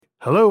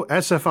Hello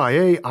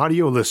SFIA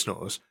audio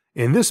listeners.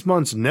 In this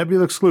month's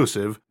Nebula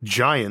exclusive,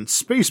 Giant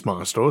Space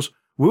Monsters,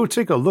 we'll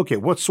take a look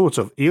at what sorts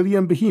of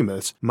alien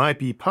behemoths might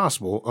be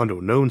possible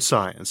under known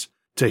science.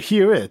 To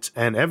hear it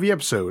and every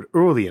episode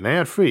early and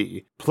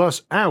ad-free,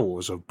 plus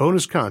hours of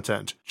bonus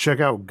content, check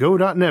out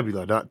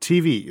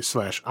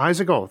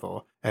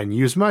go.nebula.tv/IsaacArthur and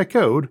use my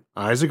code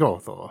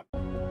IsaacArthur.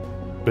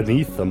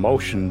 Beneath the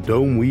Martian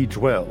dome we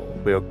dwell,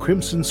 where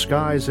crimson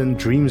skies and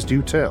dreams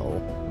do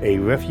tell, a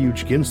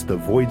refuge against the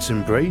void's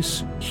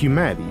embrace,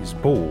 humanity's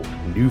bold,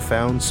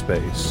 newfound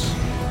space.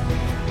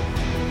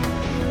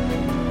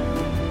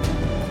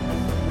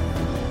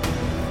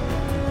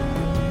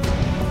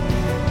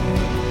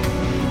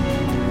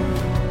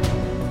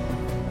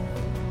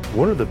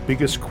 One of the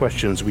biggest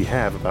questions we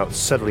have about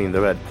settling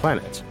the Red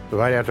Planet,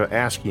 right after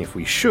asking if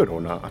we should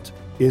or not,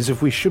 is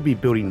if we should be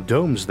building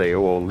domes there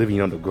or living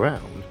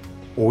underground,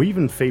 or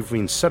even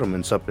favoring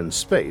settlements up in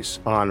space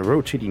on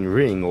rotating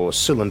ring or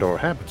cylinder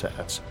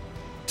habitats.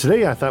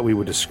 Today I thought we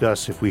would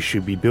discuss if we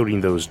should be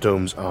building those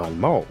domes on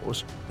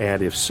Mars,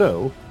 and if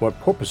so, what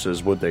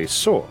purposes would they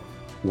serve,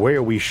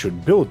 where we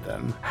should build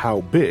them,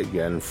 how big,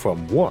 and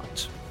from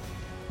what.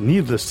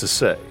 Needless to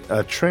say,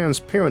 a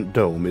transparent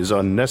dome is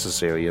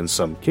unnecessary in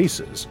some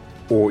cases,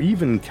 or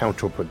even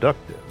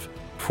counterproductive,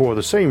 for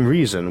the same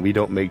reason we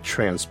don't make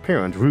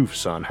transparent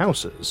roofs on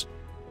houses.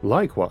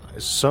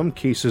 Likewise, some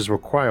cases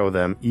require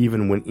them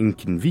even when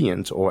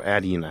inconvenient or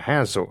adding a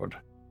hazard.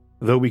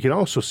 Though we can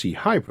also see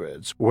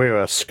hybrids, where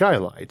a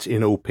skylight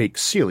in opaque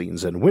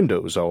ceilings and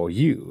windows are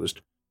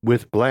used,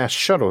 with blast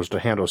shutters to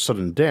handle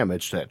sudden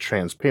damage to that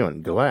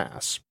transparent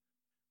glass.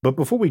 But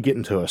before we get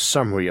into a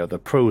summary of the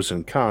pros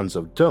and cons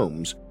of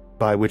domes,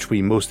 by which we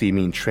mostly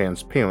mean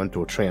transparent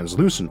or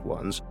translucent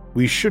ones,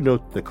 we should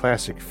note the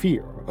classic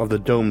fear of the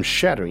dome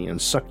shattering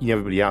and sucking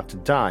everybody out to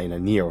die in a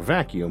near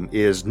vacuum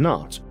is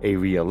not a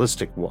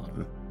realistic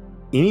one.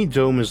 Any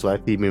dome is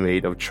likely to be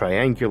made of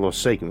triangular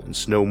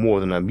segments no more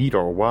than a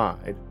meter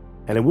wide,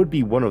 and it would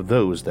be one of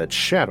those that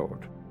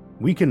shattered.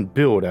 We can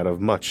build out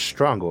of much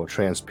stronger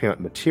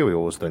transparent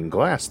materials than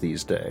glass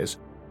these days,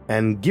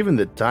 and given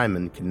that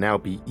diamond can now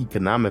be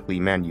economically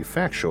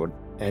manufactured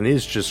and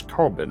is just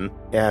carbon,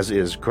 as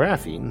is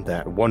graphene,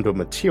 that wonder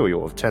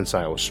material of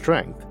tensile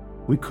strength,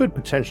 we could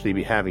potentially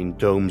be having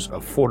domes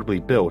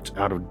affordably built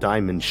out of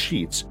diamond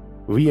sheets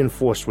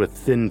reinforced with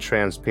thin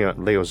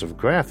transparent layers of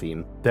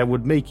graphene that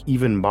would make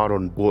even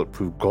modern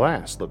bulletproof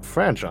glass look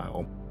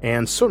fragile,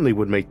 and certainly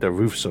would make the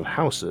roofs of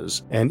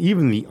houses and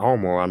even the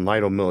armor on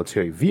lighter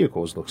military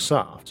vehicles look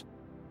soft.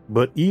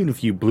 But even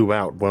if you blew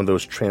out one of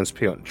those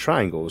transparent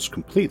triangles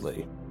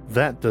completely,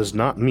 that does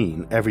not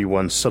mean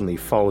everyone suddenly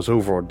falls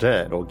over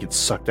dead or gets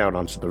sucked out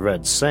onto the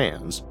red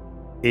sands.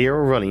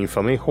 Air running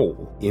from a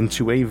hole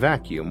into a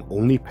vacuum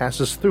only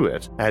passes through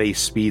it at a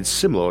speed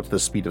similar to the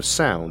speed of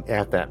sound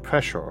at that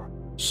pressure.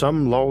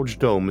 Some large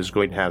dome is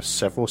going to have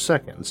several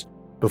seconds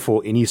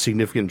before any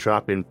significant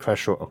drop in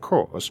pressure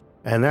occurs,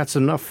 and that's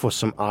enough for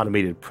some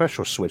automated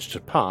pressure switch to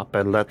pop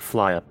and let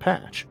fly a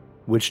patch,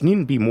 which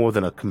needn't be more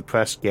than a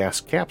compressed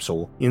gas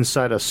capsule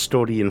inside a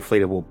sturdy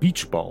inflatable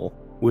beach ball,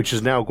 which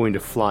is now going to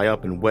fly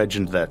up and wedge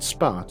into that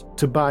spot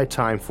to buy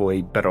time for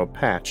a better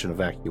patch and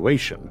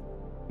evacuation.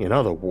 In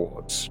other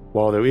words,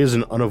 while there is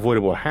an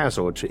unavoidable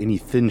hazard to any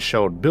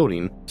thin-shelled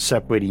building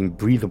separating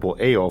breathable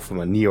air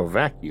from a near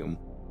vacuum,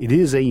 it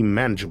is a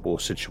manageable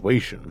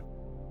situation.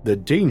 The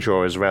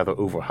danger is rather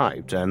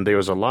overhyped, and there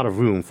is a lot of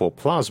room for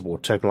plausible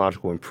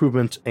technological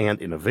improvement and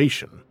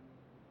innovation.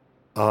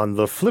 On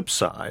the flip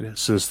side,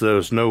 since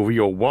there's no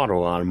real water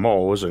on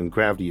Mars and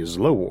gravity is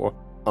lower,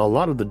 a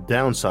lot of the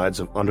downsides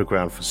of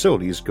underground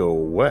facilities go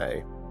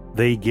away.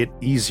 They get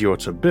easier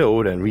to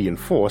build and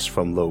reinforce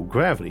from low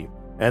gravity,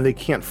 and they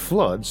can't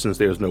flood since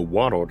there's no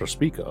water to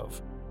speak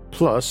of.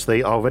 Plus,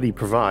 they already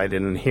provide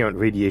an inherent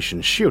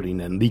radiation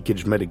shielding and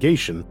leakage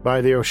mitigation by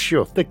their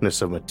sheer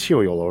thickness of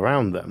material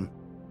around them.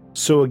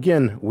 So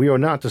again, we are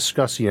not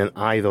discussing an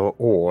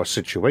either-or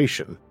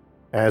situation,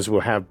 as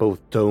we'll have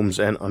both domes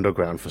and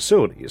underground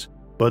facilities,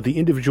 but the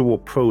individual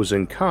pros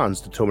and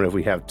cons determine if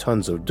we have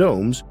tons of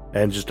domes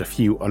and just a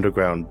few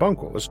underground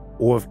bunkers,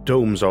 or if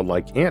domes are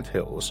like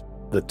anthills,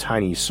 the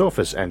tiny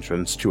surface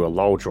entrance to a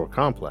larger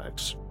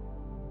complex.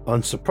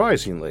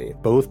 Unsurprisingly,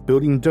 both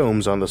building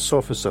domes on the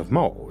surface of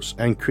Mars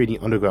and creating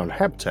underground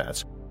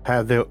habitats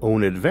have their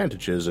own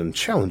advantages and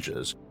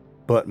challenges,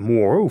 but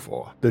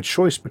moreover, the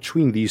choice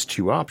between these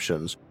two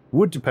options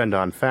would depend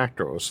on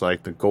factors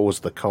like the goals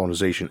of the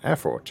colonization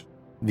effort,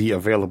 the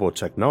available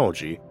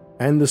technology,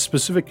 and the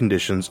specific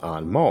conditions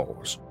on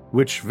Mars,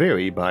 which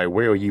vary by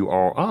where you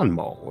are on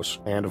Mars,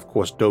 and of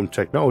course dome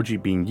technology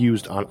being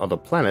used on other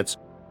planets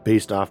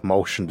based off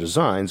Martian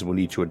designs will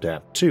need to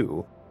adapt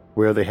to,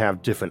 where they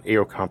have different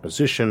air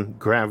composition,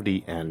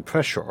 gravity, and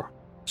pressure.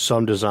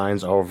 Some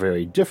designs are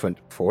very different.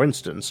 For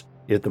instance,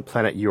 if the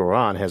planet you're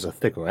on has a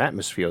thicker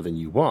atmosphere than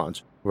you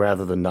want,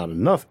 rather than not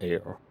enough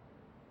air.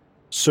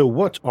 So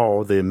what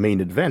are the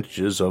main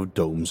advantages of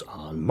domes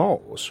on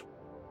Mars?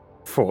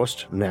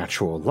 First,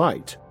 natural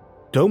light.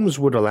 Domes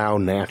would allow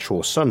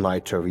natural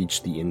sunlight to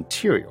reach the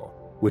interior,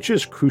 which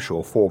is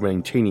crucial for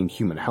maintaining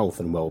human health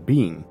and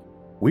well-being,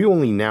 we're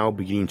only now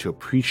beginning to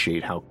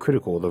appreciate how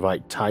critical the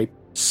right type,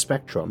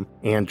 spectrum,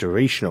 and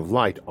duration of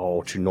light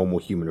are to normal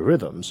human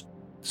rhythms,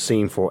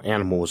 same for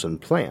animals and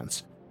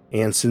plants,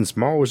 and since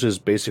Mars is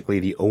basically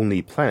the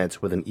only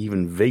planet with an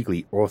even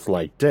vaguely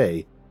Earth-like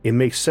day, it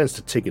makes sense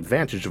to take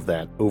advantage of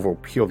that over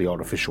purely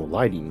artificial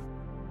lighting.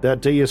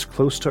 That day is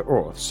close to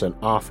Earth's and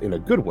off in a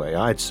good way,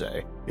 I'd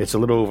say. It's a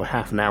little over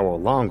half an hour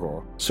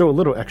longer, so a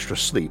little extra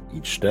sleep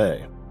each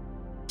day.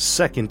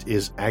 Second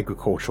is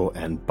agriculture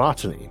and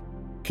botany.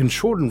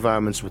 Controlled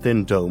environments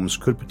within domes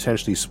could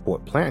potentially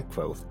support plant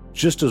growth,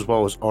 just as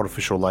well as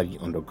artificial lighting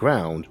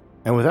underground,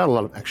 and without a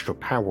lot of extra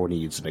power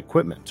needs and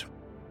equipment.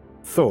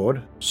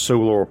 Third,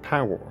 solar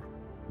power.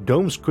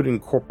 Domes could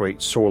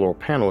incorporate solar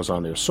panels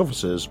on their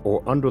surfaces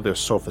or under their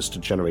surface to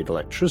generate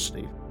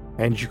electricity,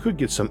 and you could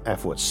get some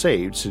effort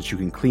saved since you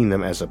can clean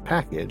them as a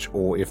package,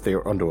 or if they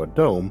are under a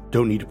dome,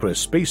 don't need to put a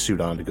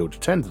spacesuit on to go to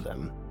tend to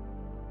them.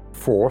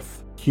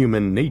 Fourth,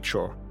 human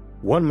nature.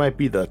 One might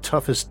be the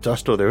toughest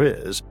duster there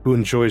is, who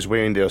enjoys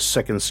wearing their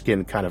second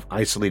skin kind of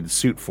isolated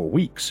suit for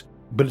weeks,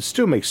 but it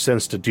still makes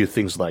sense to do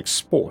things like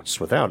sports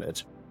without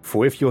it,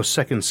 for if your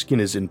second skin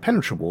is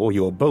impenetrable,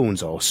 your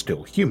bones are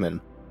still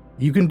human.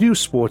 You can do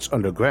sports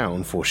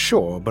underground for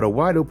sure, but a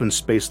wide open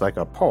space like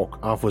a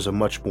park offers a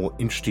much more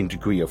interesting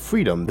degree of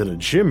freedom than a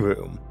gym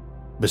room.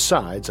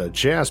 Besides, a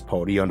jazz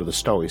party under the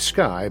starry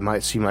sky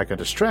might seem like a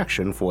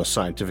distraction for a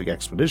scientific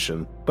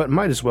expedition, but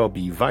might as well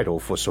be vital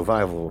for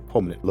survival of a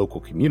permanent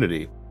local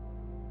community.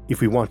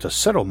 If we want to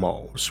settle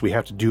Mars, we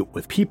have to do it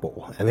with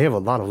people, and they have a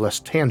lot of less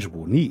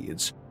tangible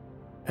needs.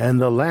 And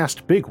the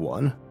last big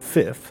one,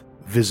 fifth,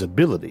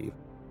 visibility.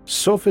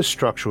 Surface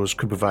structures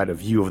could provide a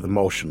view of the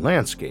Martian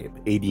landscape,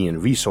 aiding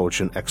in research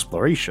and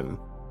exploration.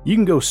 You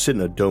can go sit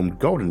in a domed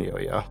garden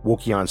area,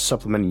 working on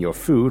supplementing your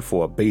food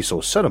for a base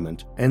or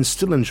settlement, and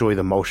still enjoy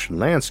the Martian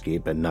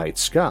landscape and night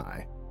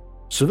sky.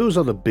 So those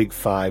are the big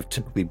five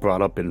typically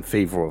brought up in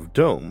favor of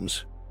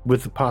domes,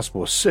 with the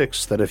possible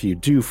sixth that if you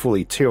do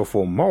fully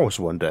terraform Mars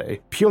one day,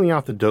 peeling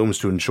out the domes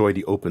to enjoy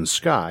the open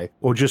sky,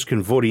 or just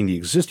converting the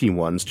existing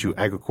ones to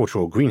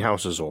agricultural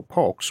greenhouses or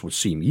parks would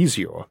seem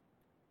easier.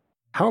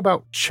 How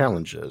about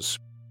challenges?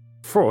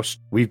 First,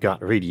 we've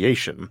got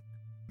radiation.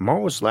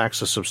 Mars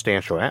lacks a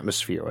substantial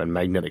atmosphere and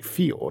magnetic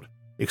field,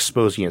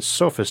 exposing its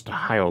surface to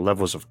higher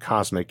levels of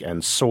cosmic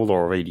and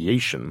solar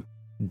radiation.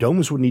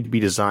 Domes would need to be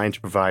designed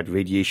to provide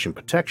radiation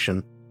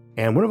protection,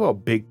 and one of our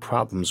big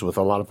problems with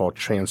a lot of our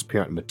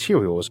transparent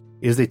materials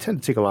is they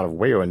tend to take a lot of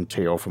wear and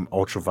tear from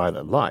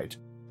ultraviolet light,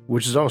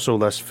 which is also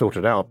less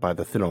filtered out by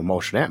the thinner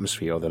Martian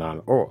atmosphere than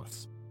on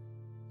Earth.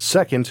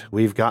 Second,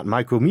 we've got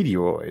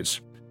micrometeoroids.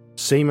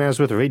 Same as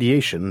with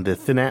radiation, the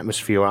thin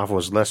atmosphere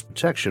offers less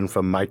protection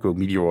from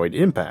micrometeoroid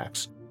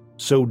impacts,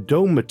 so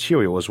dome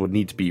materials would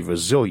need to be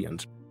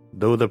resilient,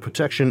 though the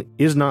protection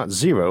is not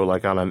zero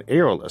like on an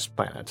airless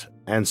planet,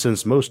 and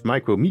since most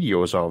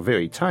micrometeors are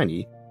very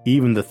tiny,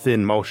 even the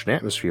thin Martian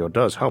atmosphere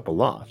does help a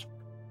lot.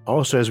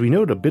 Also, as we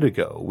noted a bit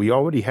ago, we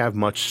already have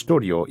much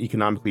sturdier,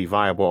 economically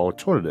viable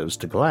alternatives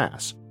to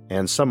glass,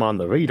 and some on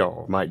the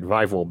radar might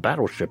rival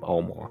battleship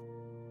armor.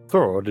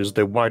 Third is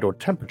the wider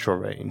temperature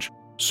range.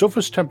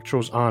 Surface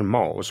temperatures on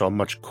Mars are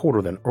much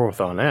colder than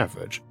Earth on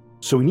average,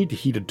 so we need to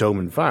heat a dome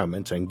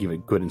environment and give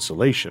it good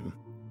insulation.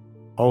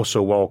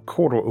 Also, while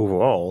colder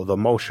overall, the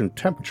Martian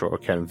temperature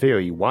can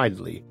vary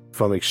widely,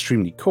 from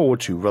extremely cold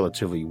to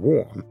relatively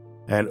warm,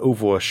 and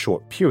over a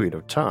short period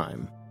of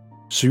time.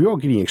 So you're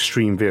getting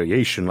extreme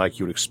variation like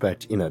you'd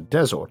expect in a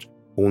desert,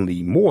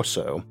 only more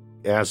so.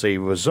 As a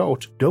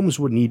result, domes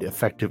would need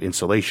effective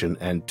insulation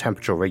and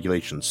temperature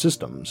regulation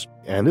systems,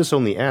 and this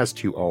only adds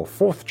to our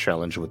fourth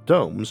challenge with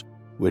domes,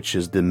 which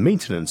is the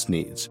maintenance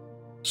needs.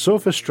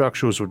 Surface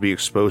structures would be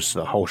exposed to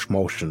the harsh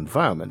Martian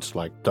environment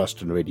like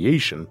dust and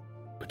radiation,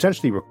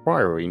 potentially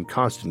requiring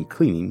constant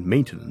cleaning,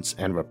 maintenance,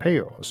 and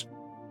repairs.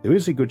 There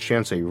is a good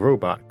chance a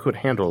robot could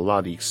handle a lot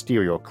of the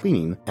exterior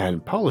cleaning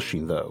and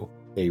polishing though,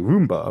 a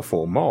Roomba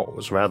for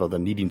Mars rather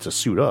than needing to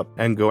suit up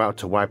and go out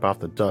to wipe off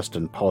the dust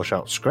and polish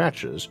out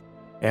scratches,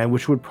 and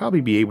which would probably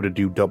be able to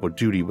do double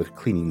duty with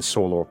cleaning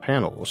solar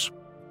panels.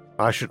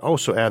 I should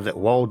also add that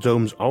while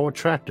domes are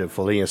attractive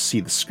for letting us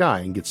see the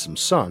sky and get some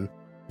sun,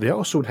 they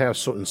also would have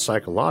certain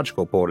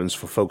psychological burdens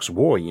for folks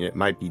worrying it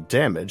might be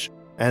damaged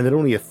and that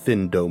only a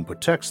thin dome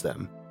protects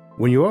them.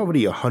 When you're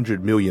already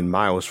 100 million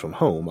miles from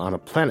home on a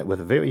planet with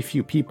very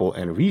few people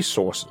and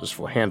resources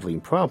for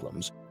handling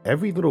problems,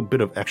 every little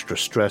bit of extra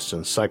stress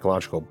and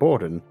psychological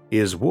burden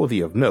is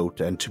worthy of note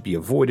and to be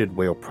avoided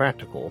where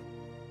practical.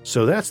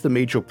 So that's the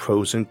major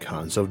pros and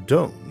cons of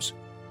domes.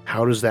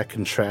 How does that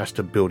contrast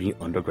to building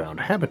underground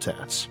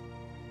habitats?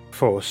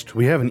 First,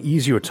 we have an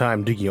easier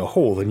time digging a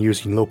hole than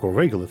using local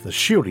regolith as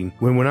shielding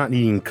when we're not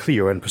needing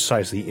clear and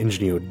precisely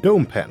engineered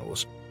dome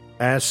panels.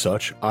 As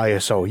such,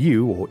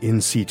 ISRU, or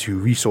in-situ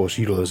resource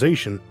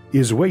utilization,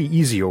 is way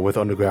easier with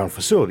underground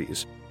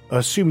facilities,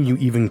 assuming you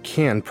even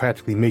can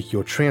practically make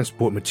your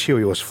transport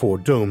materials for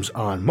domes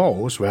on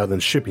Mars rather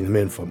than shipping them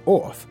in from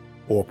Earth,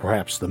 or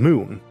perhaps the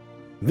Moon.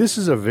 This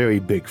is a very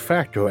big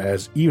factor,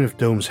 as even if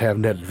domes have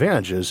net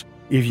advantages,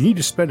 if you need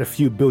to spend a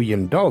few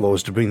 $billions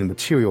to bring the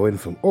material in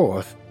from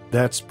Earth,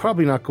 that's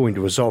probably not going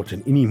to result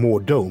in any more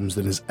domes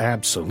than is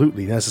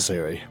absolutely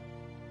necessary.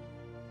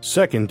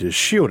 Second is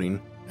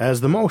shielding,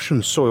 as the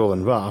Martian soil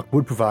and rock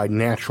would provide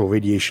natural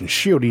radiation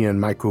shielding and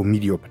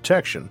micrometeor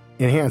protection,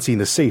 enhancing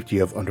the safety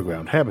of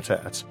underground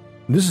habitats.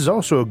 This is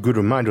also a good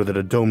reminder that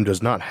a dome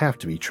does not have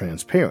to be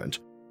transparent.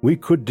 We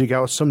could dig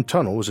out some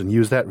tunnels and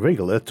use that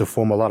regolith to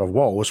form a lot of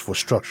walls for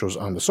structures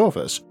on the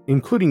surface,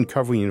 including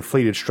covering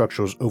inflated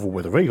structures over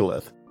with a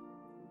regolith.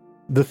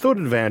 The third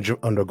advantage of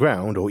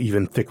underground or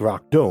even thick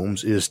rock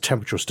domes is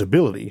temperature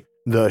stability.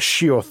 The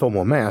sheer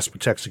thermal mass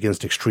protects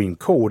against extreme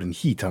cold and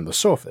heat on the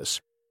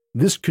surface.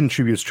 This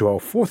contributes to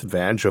our fourth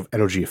advantage of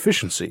energy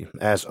efficiency,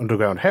 as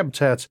underground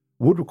habitats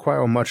would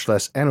require much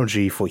less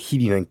energy for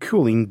heating and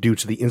cooling due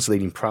to the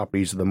insulating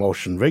properties of the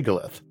Martian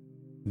regolith.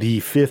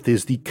 The fifth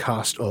is the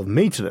cost of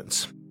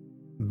maintenance.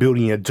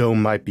 Building a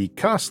dome might be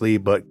costly,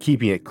 but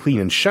keeping it clean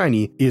and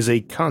shiny is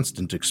a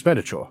constant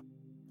expenditure.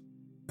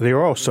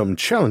 There are some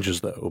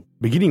challenges though,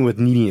 beginning with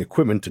needing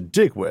equipment to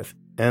dig with,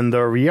 and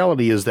the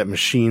reality is that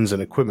machines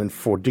and equipment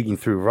for digging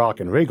through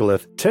rock and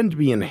regolith tend to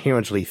be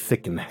inherently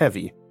thick and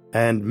heavy,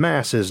 and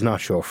mass is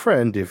not your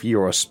friend if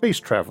you're a space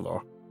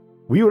traveler.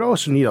 We would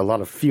also need a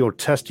lot of field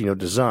testing of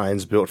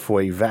designs built for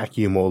a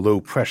vacuum or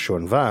low pressure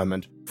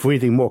environment for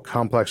anything more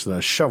complex than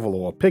a shovel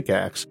or a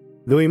pickaxe,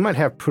 though we might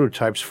have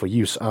prototypes for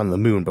use on the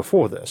moon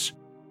before this.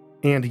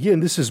 And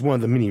again, this is one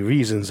of the many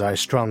reasons I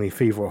strongly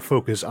favor a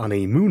focus on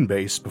a moon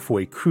base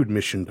before a crewed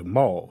mission to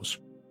Mars.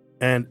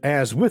 And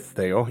as with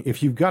there,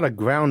 if you've got a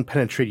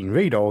ground-penetrating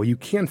radar, you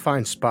can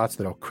find spots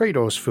that are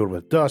craters filled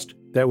with dust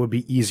that would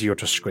be easier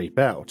to scrape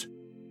out.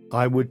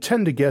 I would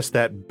tend to guess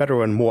that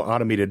better and more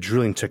automated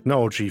drilling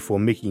technology for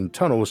making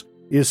tunnels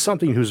is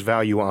something whose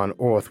value on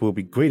Earth will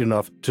be great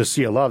enough to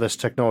see a lot of this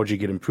technology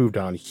get improved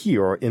on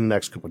here in the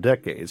next couple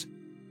decades.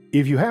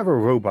 If you have a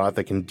robot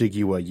that can dig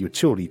you a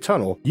utility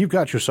tunnel, you've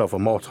got yourself a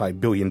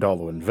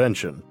multi-billion-dollar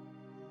invention.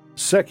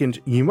 Second,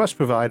 you must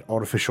provide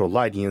artificial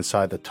lighting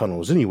inside the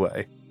tunnels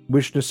anyway,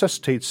 which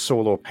necessitates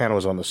solar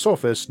panels on the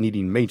surface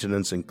needing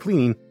maintenance and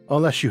cleaning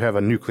unless you have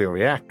a nuclear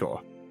reactor.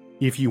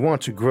 If you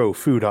want to grow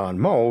food on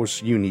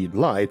Mars, you need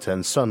light,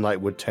 and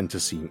sunlight would tend to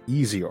seem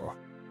easier.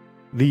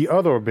 The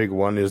other big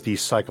one is the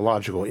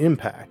psychological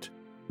impact.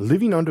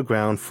 Living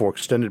underground for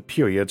extended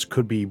periods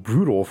could be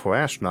brutal for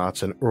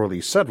astronauts and early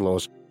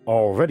settlers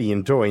already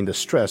enduring the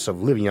stress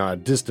of living on a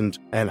distant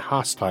and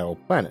hostile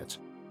planet.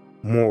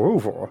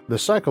 Moreover, the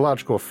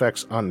psychological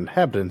effects on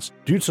inhabitants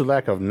due to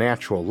lack of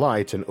natural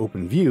light and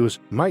open views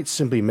might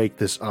simply make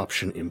this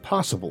option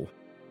impossible.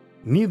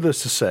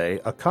 Needless to say,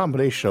 a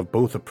combination of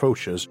both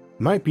approaches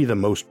might be the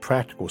most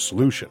practical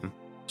solution.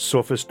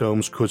 Surface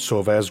domes could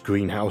serve as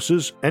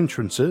greenhouses,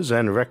 entrances,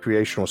 and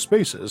recreational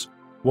spaces,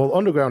 while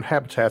underground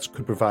habitats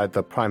could provide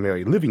the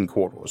primary living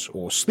quarters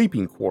or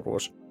sleeping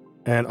quarters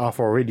and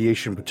offer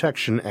radiation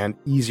protection and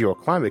easier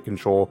climate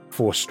control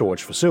for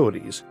storage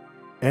facilities.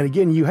 And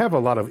again, you have a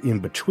lot of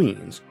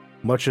in-betweens.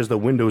 Much as the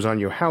windows on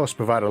your house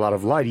provide a lot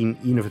of lighting,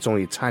 even if it's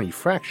only a tiny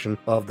fraction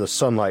of the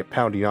sunlight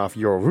pounding off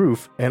your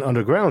roof, an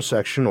underground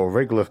section or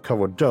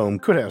regolith-covered dome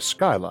could have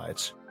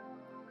skylights.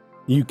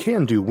 You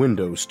can do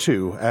windows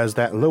too, as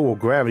that lower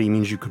gravity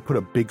means you could put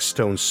a big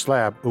stone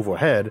slab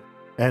overhead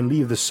and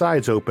leave the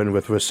sides open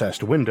with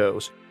recessed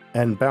windows,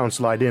 and bounce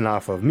light in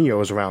off of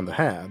mirrors around the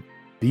hab.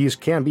 These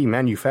can be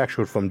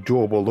manufactured from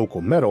durable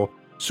local metal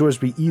so as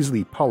to be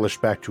easily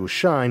polished back to a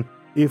shine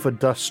if a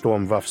dust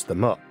storm roughs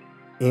them up,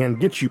 and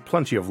get you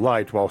plenty of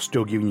light while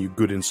still giving you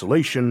good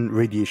insulation,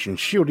 radiation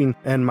shielding,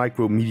 and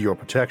micrometeor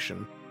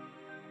protection.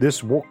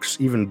 This works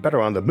even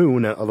better on the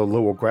moon and other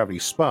lower gravity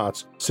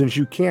spots, since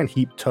you can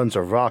heap tons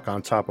of rock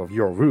on top of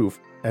your roof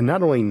and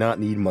not only not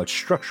need much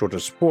structure to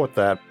support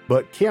that,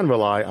 but can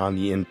rely on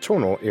the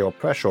internal air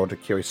pressure to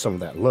carry some of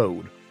that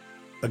load.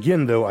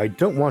 Again though, I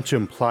don't want to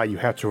imply you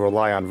have to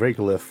rely on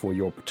regolith for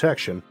your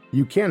protection.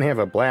 You can have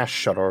a blast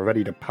shutter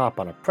ready to pop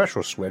on a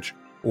pressure switch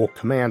or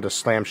command to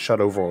slam shut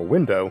over a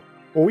window,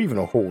 or even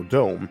a whole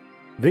dome.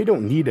 They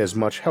don't need as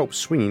much help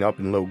swinging up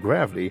in low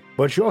gravity,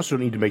 but you also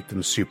need to make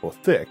them super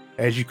thick,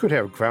 as you could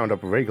have ground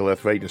up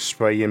regolith ready to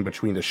spray in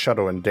between the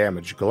shutter and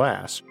damaged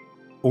glass,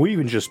 or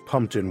even just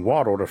pumped in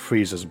water to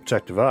freeze as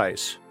protective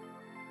ice.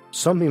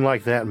 Something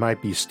like that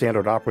might be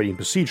standard operating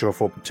procedure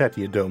for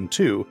protecting a dome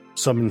too.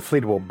 Some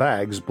inflatable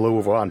bags blow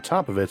over on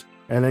top of it,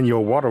 and then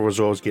your water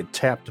reserves get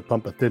tapped to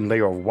pump a thin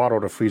layer of water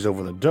to freeze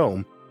over the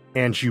dome,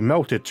 and you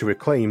melt it to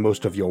reclaim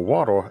most of your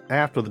water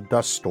after the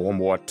dust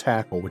storm or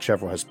attack or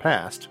whichever has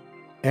passed.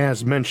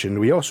 As mentioned,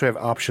 we also have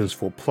options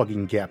for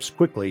plugging gaps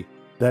quickly.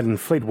 That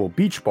inflatable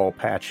beach ball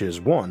patch is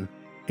one,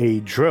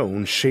 a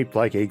drone shaped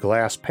like a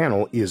glass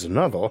panel is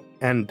another,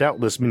 and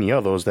doubtless many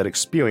others that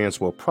experience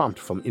will prompt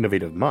from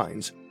innovative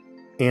minds.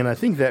 And I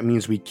think that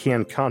means we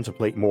can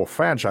contemplate more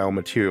fragile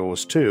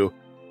materials too,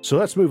 so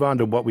let's move on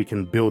to what we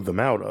can build them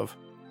out of.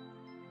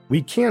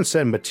 We can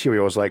send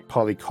materials like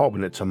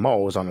polycarbonate to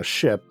Mars on a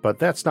ship, but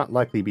that's not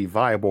likely to be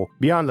viable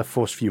beyond the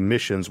first few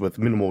missions with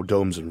minimal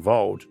domes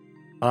involved.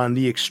 On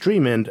the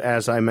extreme end,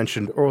 as I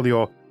mentioned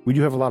earlier, we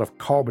do have a lot of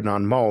carbon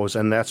on Mars,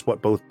 and that's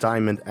what both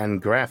diamond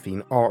and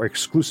graphene are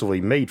exclusively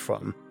made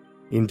from.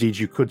 Indeed,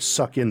 you could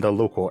suck in the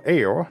local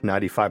air,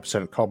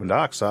 95% carbon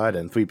dioxide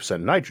and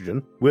 3%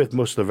 nitrogen, with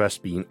most of the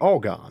rest being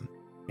argon,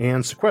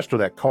 and sequester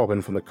that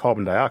carbon from the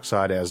carbon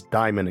dioxide as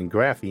diamond and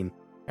graphene,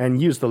 and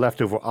use the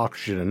leftover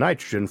oxygen and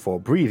nitrogen for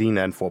breathing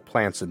and for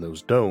plants in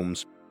those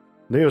domes.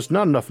 There's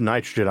not enough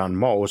nitrogen on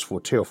Mars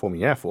for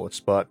terraforming efforts,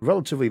 but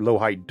relatively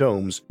low-height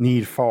domes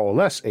need far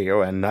less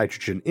air and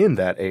nitrogen in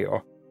that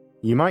air.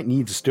 You might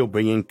need to still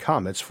bring in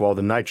comets for all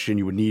the nitrogen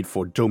you would need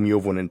for doming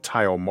over an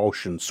entire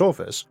Martian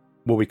surface,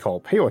 what we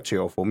call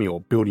paraterraforming or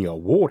building a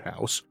ward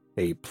house,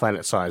 a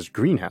planet-sized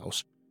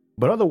greenhouse,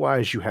 but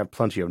otherwise you have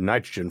plenty of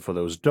nitrogen for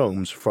those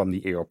domes from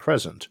the air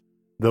present.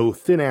 Though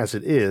thin as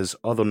it is,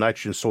 other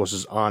nitrogen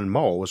sources on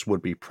Mars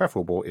would be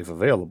preferable if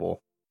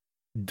available.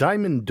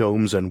 Diamond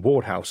domes and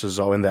ward houses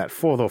are in that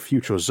further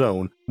future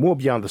zone, more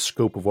beyond the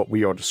scope of what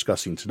we are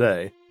discussing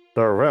today,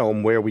 the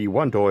realm where we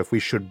wonder if we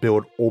should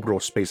build orbital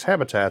space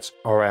habitats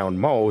around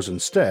Mars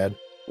instead,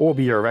 or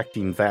be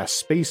erecting vast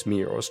space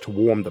mirrors to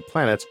warm the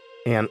planet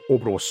and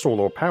orbital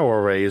solar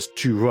power arrays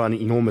to run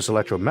enormous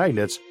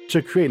electromagnets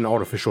to create an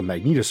artificial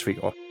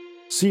magnetosphere.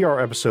 See our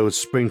episodes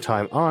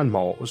Springtime on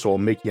Mars or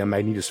Making a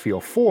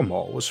Magnetosphere for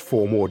Mars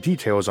for more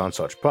details on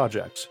such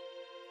projects.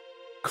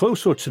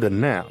 Closer to the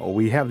now,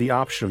 we have the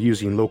option of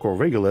using local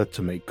regolith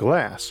to make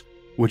glass,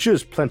 which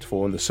is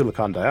plentiful in the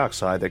silicon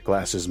dioxide that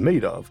glass is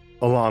made of,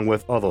 along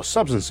with other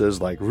substances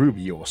like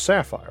ruby or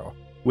sapphire,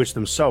 which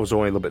themselves are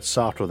only a little bit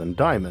softer than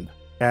diamond,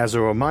 as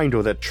a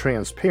reminder that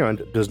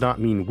transparent does not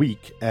mean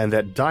weak and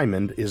that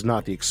diamond is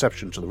not the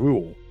exception to the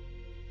rule.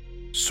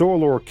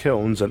 Solar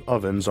kilns and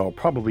ovens are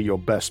probably your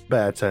best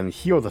bet, and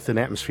here the thin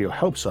atmosphere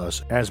helps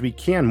us as we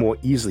can more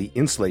easily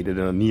insulate it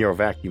in a near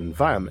vacuum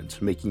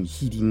environment, making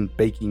heating,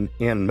 baking,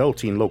 and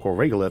melting local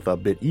regolith a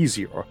bit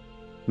easier.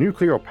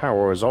 Nuclear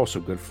power is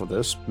also good for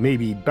this,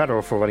 maybe better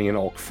for running an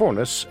arc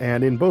furnace,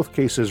 and in both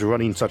cases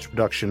running such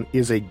production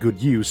is a good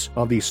use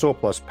of the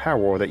surplus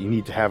power that you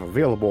need to have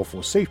available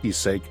for safety's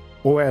sake,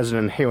 or as an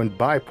inherent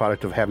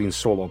byproduct of having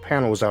solar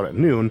panels out at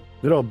noon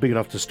that are big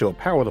enough to still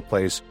power the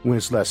place when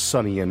it's less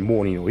sunny in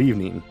morning or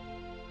evening.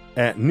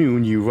 At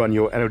noon, you run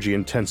your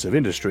energy-intensive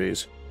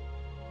industries.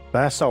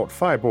 Basalt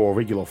fiber or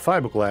regular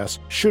fiberglass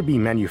should be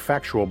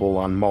manufacturable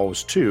on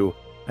Mars too,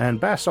 and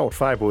basalt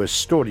fiber is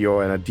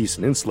sturdier and a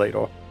decent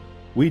insulator.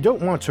 We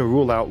don't want to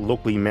rule out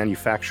locally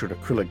manufactured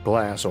acrylic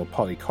glass or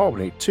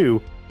polycarbonate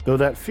too, though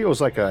that feels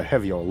like a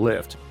heavier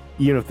lift,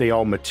 even if they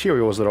are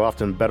materials that are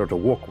often better to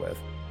work with.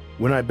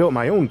 When I built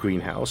my own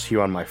greenhouse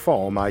here on my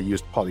farm, I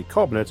used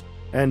polycarbonate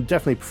and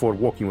definitely preferred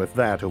working with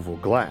that over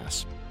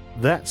glass.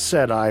 That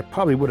said, I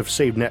probably would have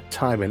saved net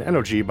time and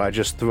energy by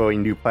just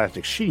throwing new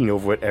plastic sheeting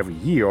over it every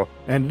year,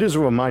 and it is a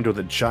reminder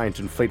that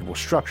giant inflatable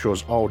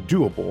structures are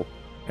doable,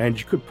 and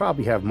you could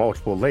probably have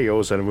multiple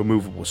layers and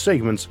removable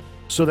segments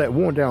so that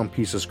worn down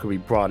pieces could be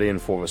brought in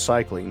for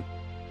recycling.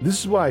 This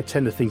is why I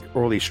tend to think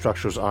early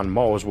structures on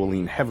Mars will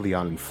lean heavily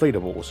on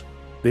inflatables.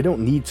 They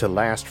don't need to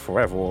last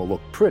forever or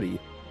look pretty,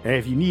 and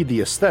if you need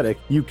the aesthetic,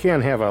 you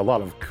can have a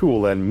lot of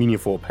cool and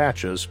meaningful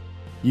patches.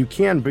 You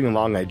can bring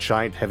along a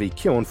giant heavy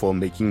kiln for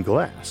making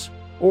glass,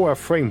 or a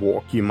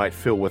framework you might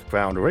fill with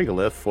ground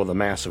regolith for the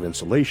massive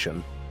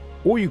insulation.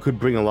 Or you could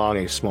bring along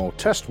a small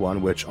test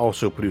one which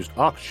also produced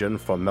oxygen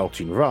from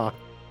melting rock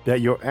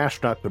that your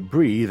astronaut could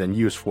breathe and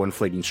use for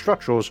inflating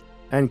structures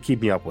and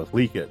keeping up with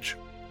leakage.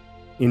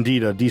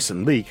 Indeed, a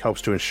decent leak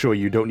helps to ensure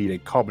you don't need a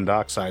carbon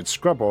dioxide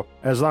scrubber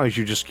as long as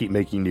you just keep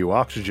making new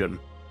oxygen.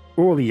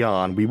 Early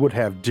on, we would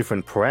have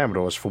different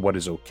parameters for what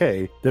is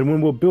okay than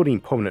when we're building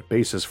permanent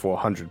bases for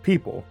 100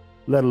 people,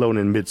 let alone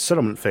in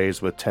mid-settlement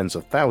phase with tens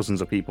of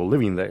thousands of people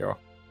living there.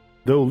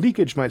 Though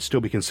leakage might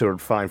still be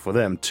considered fine for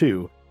them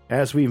too.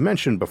 As we've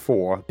mentioned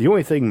before, the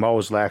only thing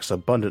Mars lacks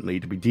abundantly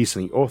to be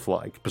decently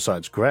Earth-like,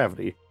 besides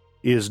gravity,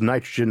 is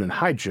nitrogen and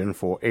hydrogen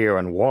for air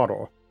and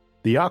water.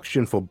 The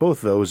oxygen for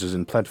both those is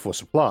in plentiful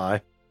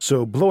supply,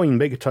 so blowing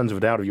megatons of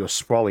it out of your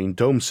sprawling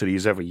dome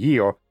cities every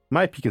year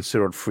might be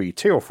considered free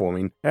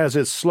terraforming as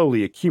it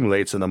slowly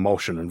accumulates in the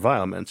Martian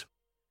environment.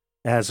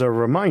 As a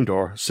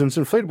reminder, since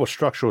inflatable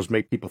structures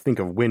make people think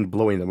of wind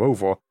blowing them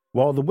over,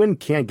 while the wind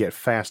can get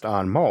fast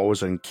on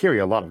Mars and carry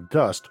a lot of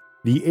dust,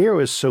 the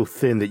air is so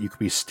thin that you could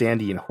be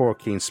standing in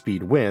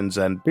hurricane-speed winds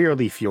and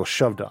barely feel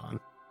shoved on.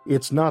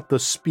 It's not the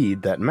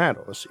speed that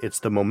matters, it's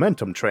the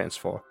momentum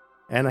transfer,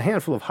 and a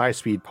handful of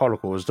high-speed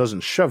particles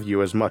doesn't shove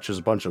you as much as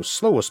a bunch of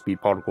slower-speed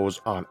particles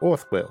on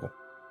Earth will.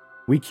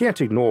 We can't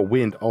ignore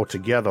wind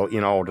altogether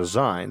in our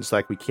designs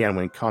like we can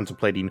when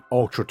contemplating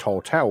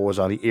ultra-tall towers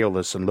on the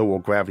airless and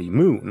lower-gravity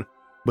moon,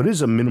 but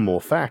is a minimal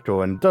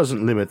factor and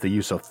doesn't limit the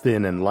use of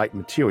thin and light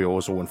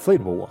materials or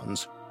inflatable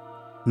ones.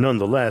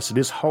 Nonetheless, it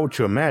is hard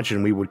to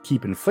imagine we would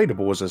keep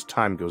inflatables as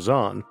time goes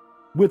on,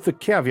 with the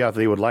caveat that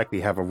they would likely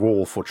have a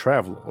role for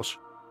travelers.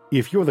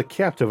 If you're the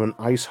captain of an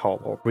ice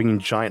hauler bringing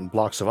giant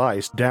blocks of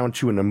ice down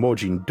to an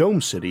emerging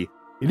dome city,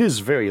 it is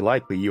very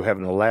likely you have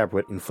an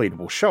elaborate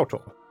inflatable shelter,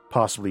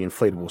 possibly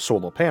inflatable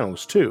solar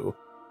panels too,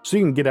 so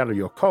you can get out of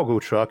your cargo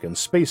truck and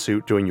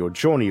spacesuit during your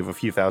journey of a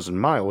few thousand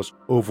miles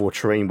over a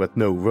terrain with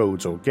no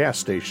roads or gas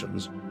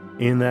stations.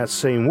 In that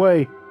same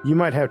way, you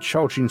might have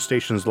charging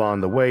stations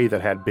along the way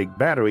that had big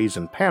batteries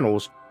and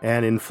panels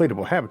and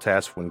inflatable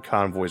habitats when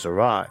convoys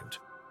arrived.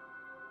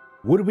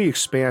 Would we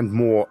expand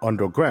more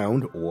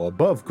underground or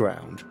above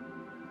ground?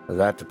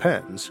 That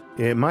depends.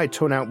 It might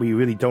turn out we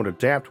really don't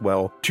adapt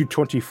well to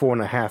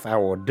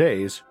 24.5-hour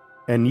days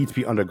and need to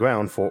be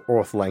underground for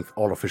Earth-length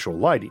artificial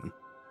lighting,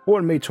 or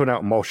it may turn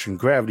out Martian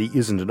gravity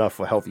isn't enough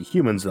for healthy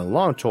humans in the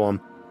long term,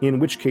 in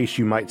which case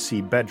you might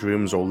see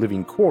bedrooms or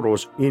living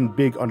quarters in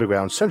big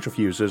underground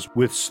centrifuges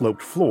with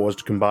sloped floors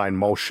to combine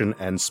Martian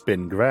and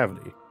spin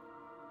gravity.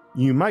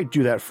 You might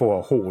do that for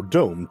a whole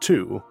dome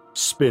too,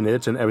 spin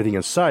it and everything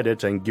inside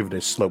it and give it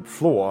a sloped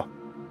floor,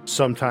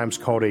 sometimes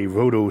called a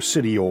roto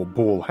city or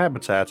bull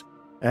habitat,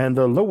 and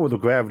the lower the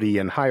gravity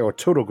and higher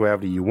total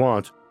gravity you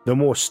want, the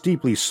more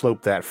steeply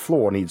sloped that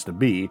floor needs to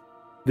be.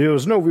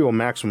 There's no real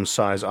maximum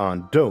size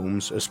on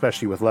domes,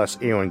 especially with less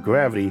air and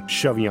gravity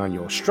shoving on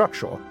your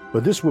structure,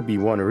 but this would be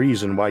one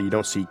reason why you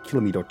don't see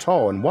kilometer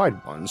tall and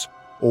wide ones,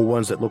 or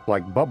ones that look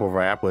like bubble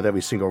wrap with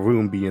every single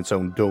room being its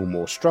own dome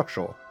or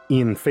structure,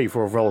 in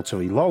favor of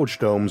relatively large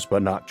domes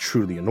but not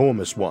truly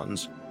enormous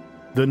ones.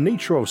 The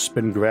nature of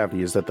spin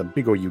gravity is that the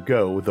bigger you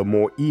go, the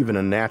more even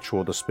and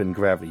natural the spin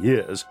gravity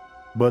is,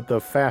 but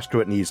the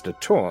faster it needs to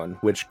turn,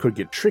 which could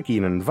get tricky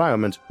in an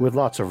environment with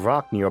lots of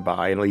rock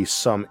nearby and at least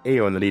some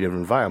air in the native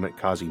environment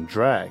causing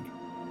drag.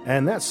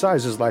 And that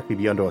size is likely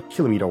to be under a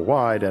kilometer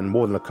wide and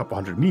more than a couple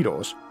hundred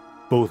meters,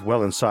 both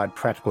well inside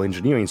practical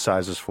engineering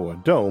sizes for a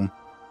dome,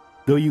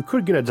 though you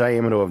could get a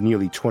diameter of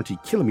nearly 20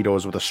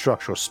 kilometers with a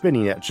structure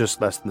spinning at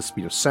just less than the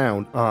speed of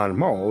sound on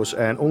Mars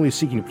and only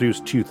seeking to produce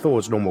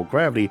 2/3 normal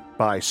gravity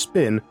by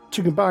spin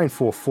to combine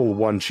for full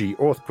 1G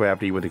Earth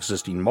gravity with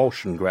existing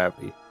Martian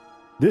gravity.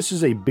 This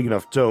is a big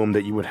enough dome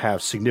that you would have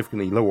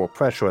significantly lower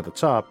pressure at the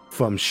top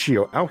from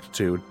sheer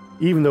altitude,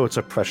 even though it's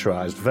a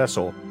pressurized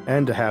vessel,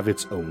 and to have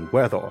its own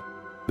weather.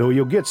 Though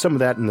you'll get some of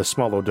that in the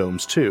smaller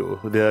domes too.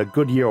 The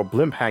Goodyear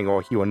blimp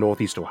hangar here in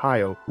northeast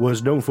Ohio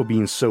was known for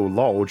being so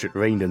large it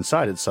rained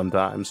inside it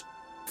sometimes.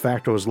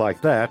 Factors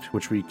like that,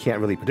 which we can't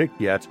really predict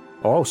yet,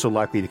 are also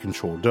likely to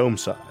control dome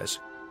size.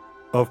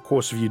 Of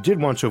course, if you did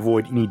want to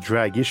avoid any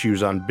drag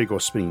issues on bigger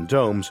spinning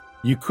domes,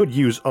 you could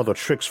use other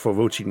tricks for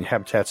rotating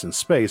habitats in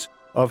space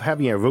of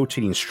having a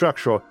rotating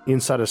structure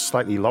inside a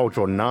slightly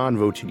larger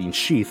non-rotating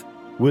sheath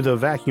with a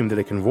vacuum that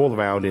it can roll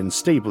around in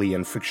stably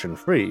and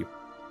friction-free.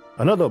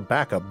 Another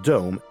backup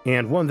dome,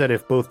 and one that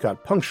if both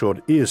got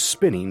punctured, is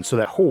spinning so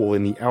that hole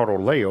in the outer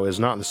layer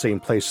is not in the same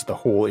place as the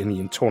hole in the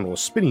internal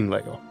spinning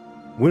layer.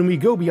 When we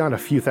go beyond a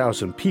few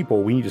thousand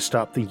people, we need to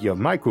stop thinking of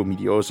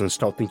micrometeors and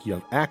start thinking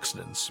of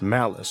accidents,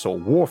 malice, or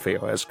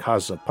warfare as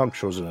causes of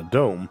punctures in a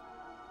dome.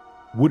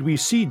 Would we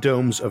see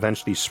domes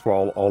eventually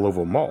sprawl all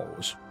over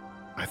Mars?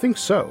 I think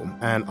so,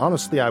 and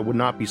honestly I would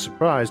not be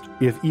surprised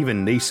if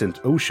even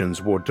nascent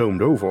oceans were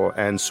domed over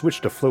and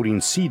switched to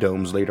floating sea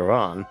domes later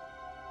on.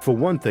 For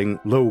one thing,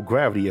 low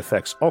gravity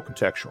affects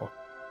architecture.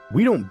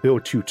 We don't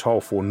build too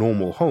tall for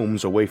normal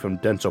homes away from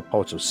denser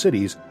parts of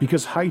cities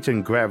because height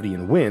and gravity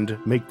and wind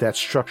make that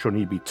structure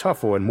need to be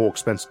tougher and more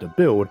expensive to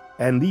build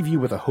and leave you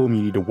with a home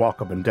you need to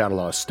walk up and down a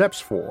lot of steps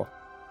for.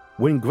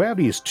 When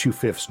gravity is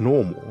 2/5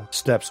 normal,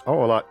 steps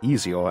are a lot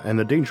easier and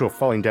the danger of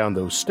falling down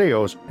those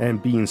stairs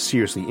and being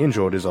seriously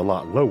injured is a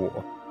lot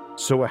lower.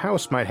 So a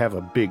house might have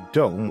a big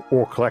dome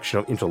or collection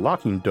of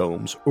interlocking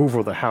domes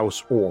over the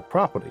house or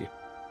property.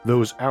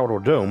 Those outer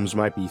domes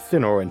might be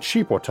thinner and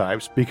cheaper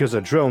types because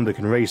a drone that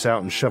can race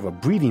out and shove a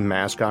breathing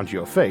mask onto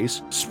your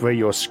face, spray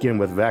your skin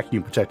with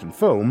vacuum-protected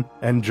foam,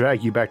 and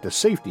drag you back to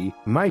safety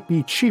might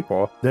be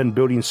cheaper than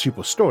building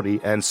super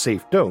sturdy and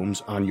safe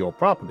domes on your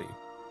property,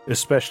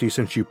 especially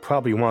since you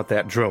probably want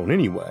that drone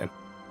anyway.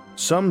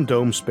 Some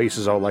dome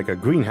spaces are like a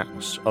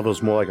greenhouse,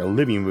 others more like a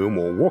living room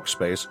or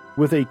workspace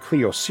with a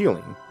clear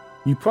ceiling.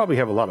 You probably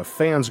have a lot of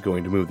fans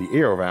going to move the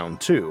air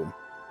around too.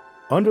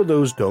 Under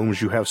those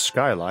domes you have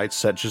skylights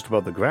set just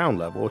above the ground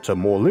level to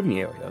more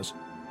living areas,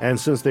 and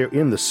since they're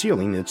in the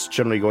ceiling it's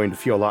generally going to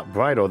feel a lot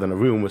brighter than a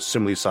room with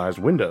similarly sized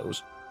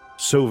windows.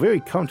 So very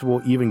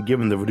comfortable even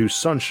given the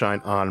reduced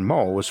sunshine on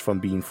Mars from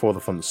being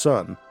further from the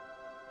sun.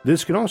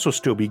 This can also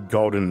still be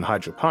garden and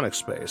hydroponic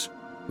space.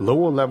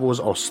 Lower levels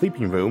are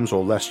sleeping rooms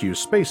or less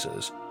used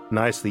spaces,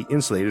 nicely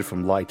insulated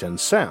from light and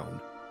sound,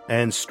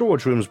 and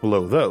storage rooms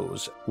below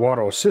those,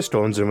 water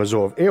cisterns and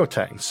reserve air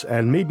tanks,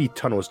 and maybe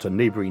tunnels to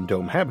neighboring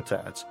dome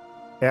habitats.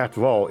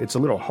 After all, it's a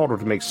little harder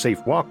to make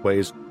safe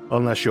walkways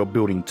unless you're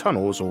building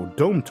tunnels or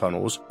dome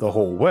tunnels the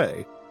whole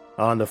way.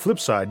 On the flip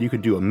side, you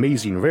could do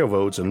amazing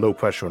railroads in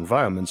low-pressure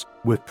environments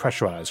with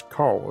pressurized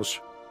cars.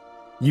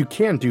 You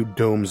can do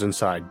domes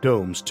inside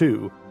domes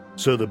too,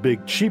 so the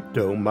big cheap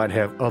dome might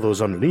have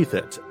others underneath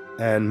it,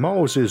 and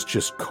Mars is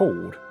just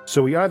cold,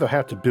 so we either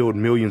have to build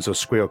millions of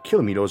square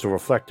kilometers of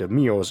reflective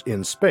mirrors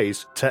in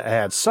space to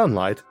add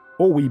sunlight,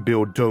 or we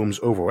build domes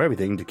over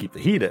everything to keep the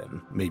heat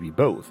in, maybe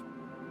both.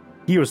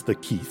 Here's the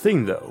key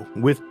thing though,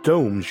 with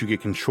domes you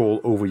get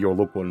control over your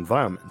local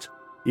environment.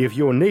 If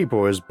your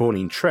neighbor is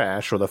burning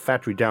trash or the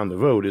factory down the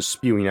road is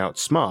spewing out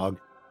smog,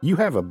 you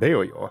have a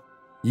barrier.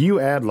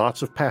 You add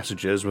lots of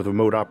passages with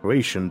remote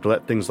operation to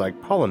let things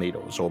like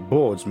pollinators or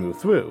birds move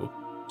through,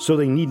 so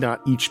they need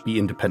not each be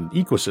independent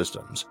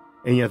ecosystems,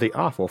 and yet they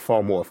offer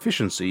far more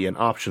efficiency and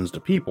options to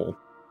people.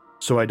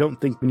 So I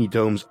don't think many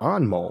domes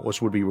on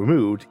Mars would be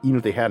removed even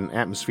if they had an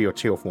atmosphere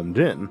terraformed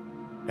in,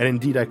 and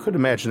indeed I could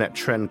imagine that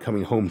trend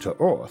coming home to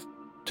Earth,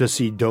 to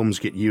see domes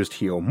get used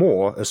here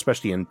more,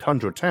 especially in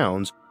tundra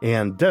towns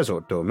and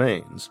desert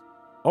domains.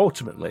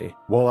 Ultimately,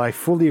 while I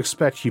fully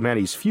expect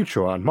humanity's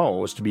future on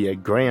Mars to be a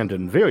grand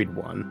and varied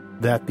one,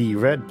 that the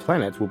Red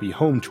Planet will be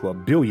home to a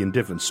billion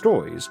different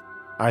stories,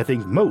 I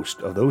think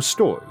most of those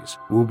stories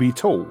will be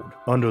told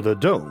under the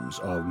domes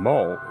of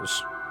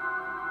Mars.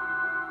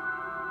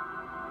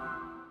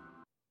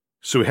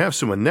 So we have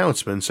some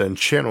announcements and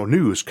channel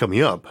news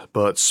coming up,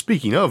 but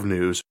speaking of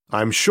news,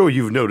 I'm sure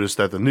you've noticed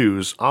that the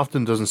news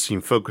often doesn't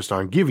seem focused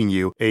on giving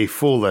you a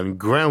full and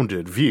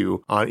grounded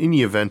view on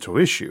any event or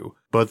issue,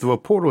 but the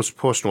reporter's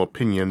personal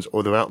opinions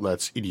or their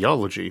outlet's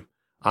ideology.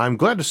 I'm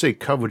glad to say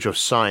coverage of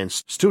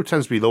science still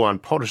tends to be low on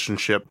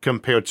partisanship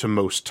compared to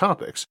most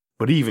topics,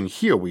 but even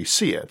here we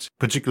see it,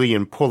 particularly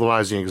in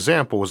polarizing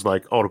examples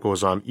like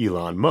articles on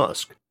Elon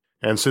Musk.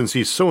 And since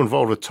he's so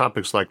involved with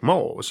topics like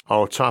Mars,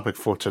 our topic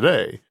for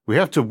today, we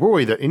have to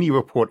worry that any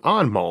report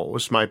on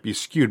Mars might be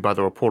skewed by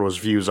the reporter's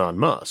views on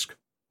Musk.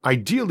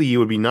 Ideally, it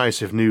would be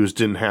nice if news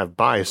didn't have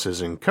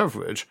biases in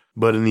coverage,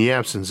 but in the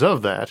absence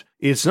of that,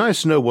 it's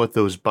nice to know what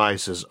those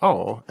biases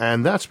are,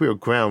 and that's where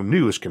Ground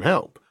News can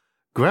help.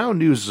 Ground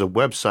News is a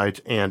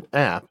website and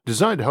app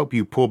designed to help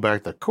you pull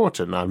back the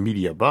curtain on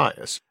media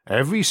bias.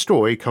 Every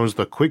story comes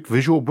with a quick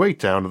visual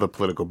breakdown of the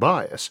political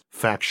bias,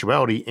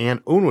 factuality,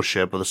 and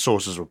ownership of the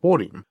source's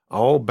reporting,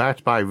 all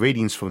backed by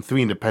ratings from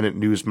 3 independent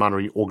news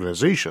monitoring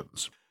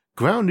organizations.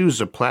 Ground News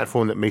is a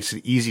platform that makes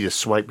it easy to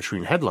swipe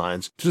between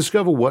headlines to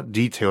discover what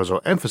details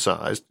are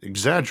emphasized,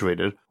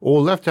 exaggerated,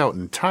 or left out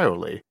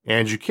entirely,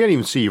 and you can't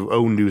even see your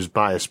own news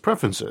bias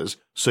preferences,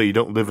 so you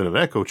don't live in an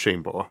echo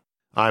chamber.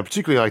 I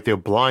particularly like their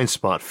blind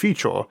spot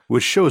feature,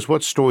 which shows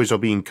what stories are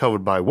being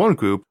covered by one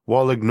group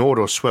while ignored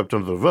or swept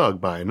under the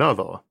rug by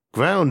another.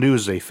 Ground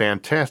News is a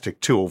fantastic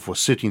tool for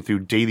sifting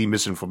through daily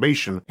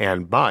misinformation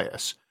and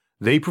bias.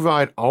 They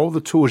provide all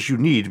the tools you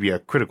need to be a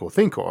critical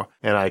thinker,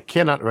 and I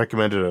cannot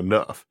recommend it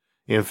enough.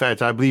 In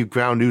fact, I believe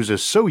Ground News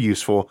is so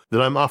useful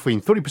that I'm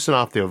offering 30%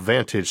 off their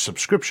Vantage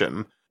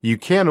subscription. You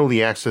can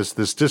only access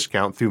this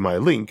discount through my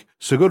link,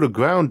 so go to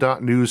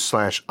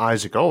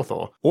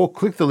ground.news/IsaacArthur or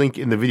click the link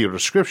in the video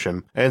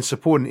description and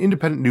support an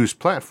independent news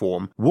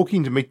platform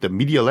working to make the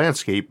media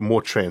landscape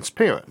more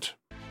transparent.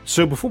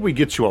 So before we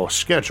get to our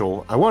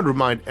schedule, I want to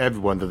remind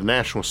everyone that the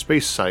National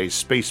Space Society's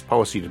Space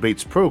Policy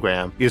Debates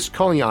program is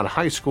calling on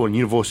high school and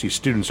university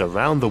students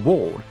around the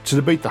world to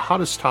debate the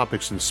hottest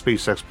topics in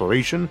space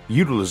exploration,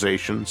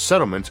 utilization,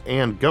 settlement,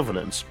 and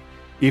governance.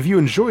 If you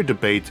enjoy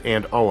debate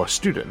and are a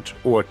student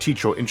or a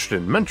teacher interested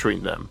in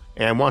mentoring them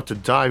and want to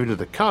dive into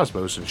the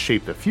cosmos and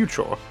shape the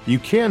future, you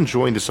can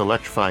join this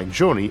electrifying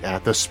journey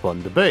at the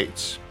Spun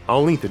Debates.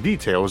 I'll link the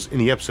details in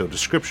the episode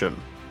description.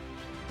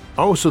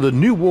 Also, the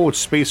New World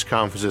Space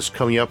Conference is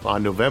coming up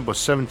on November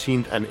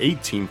 17th and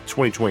 18th,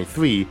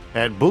 2023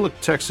 at Bullock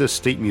Texas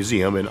State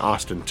Museum in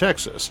Austin,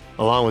 Texas,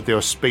 along with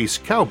their Space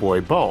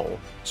Cowboy Ball.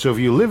 So if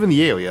you live in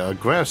the area,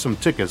 grab some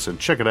tickets and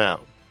check it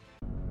out.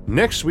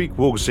 Next week,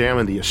 we'll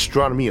examine the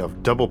astronomy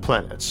of double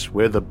planets,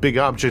 where the big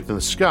object in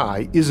the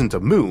sky isn't a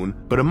moon,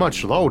 but a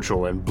much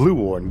larger and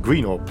bluer and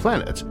greener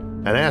planet,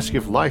 and ask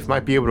if life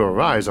might be able to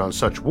arise on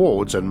such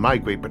worlds and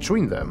migrate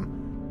between them.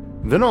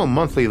 Then our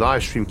monthly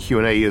livestream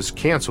Q&A is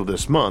cancelled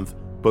this month,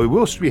 but we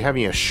will still be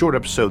having a short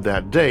episode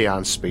that day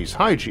on space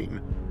hygiene,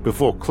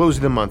 before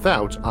closing the month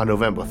out on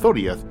November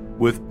 30th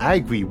with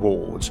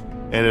Agri-Worlds,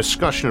 and a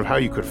discussion of how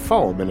you could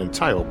farm an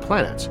entire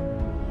planet.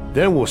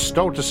 Then we'll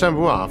start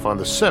December off on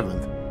the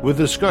 7th with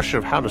a discussion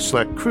of how to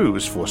select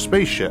crews for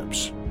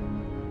spaceships.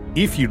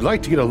 If you'd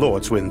like to get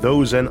alerts when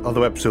those and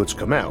other episodes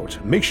come out,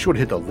 make sure to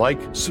hit the like,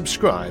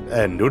 subscribe,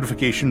 and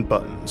notification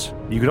buttons.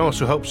 You can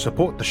also help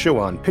support the show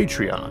on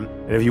Patreon,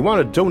 and if you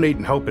want to donate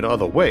and help in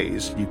other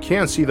ways, you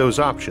can see those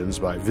options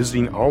by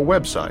visiting our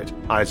website,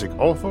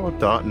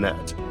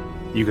 isaacarthur.net.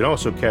 You can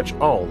also catch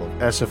all of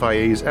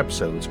SFIA's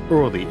episodes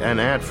early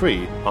and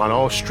ad-free on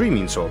our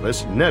streaming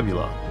service,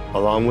 Nebula,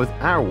 along with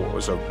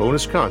hours of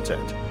bonus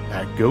content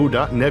at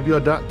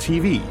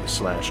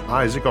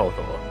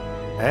go.nebula.tv/IsaacArthur.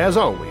 As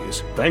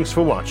always, thanks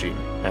for watching,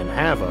 and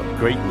have a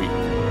great week.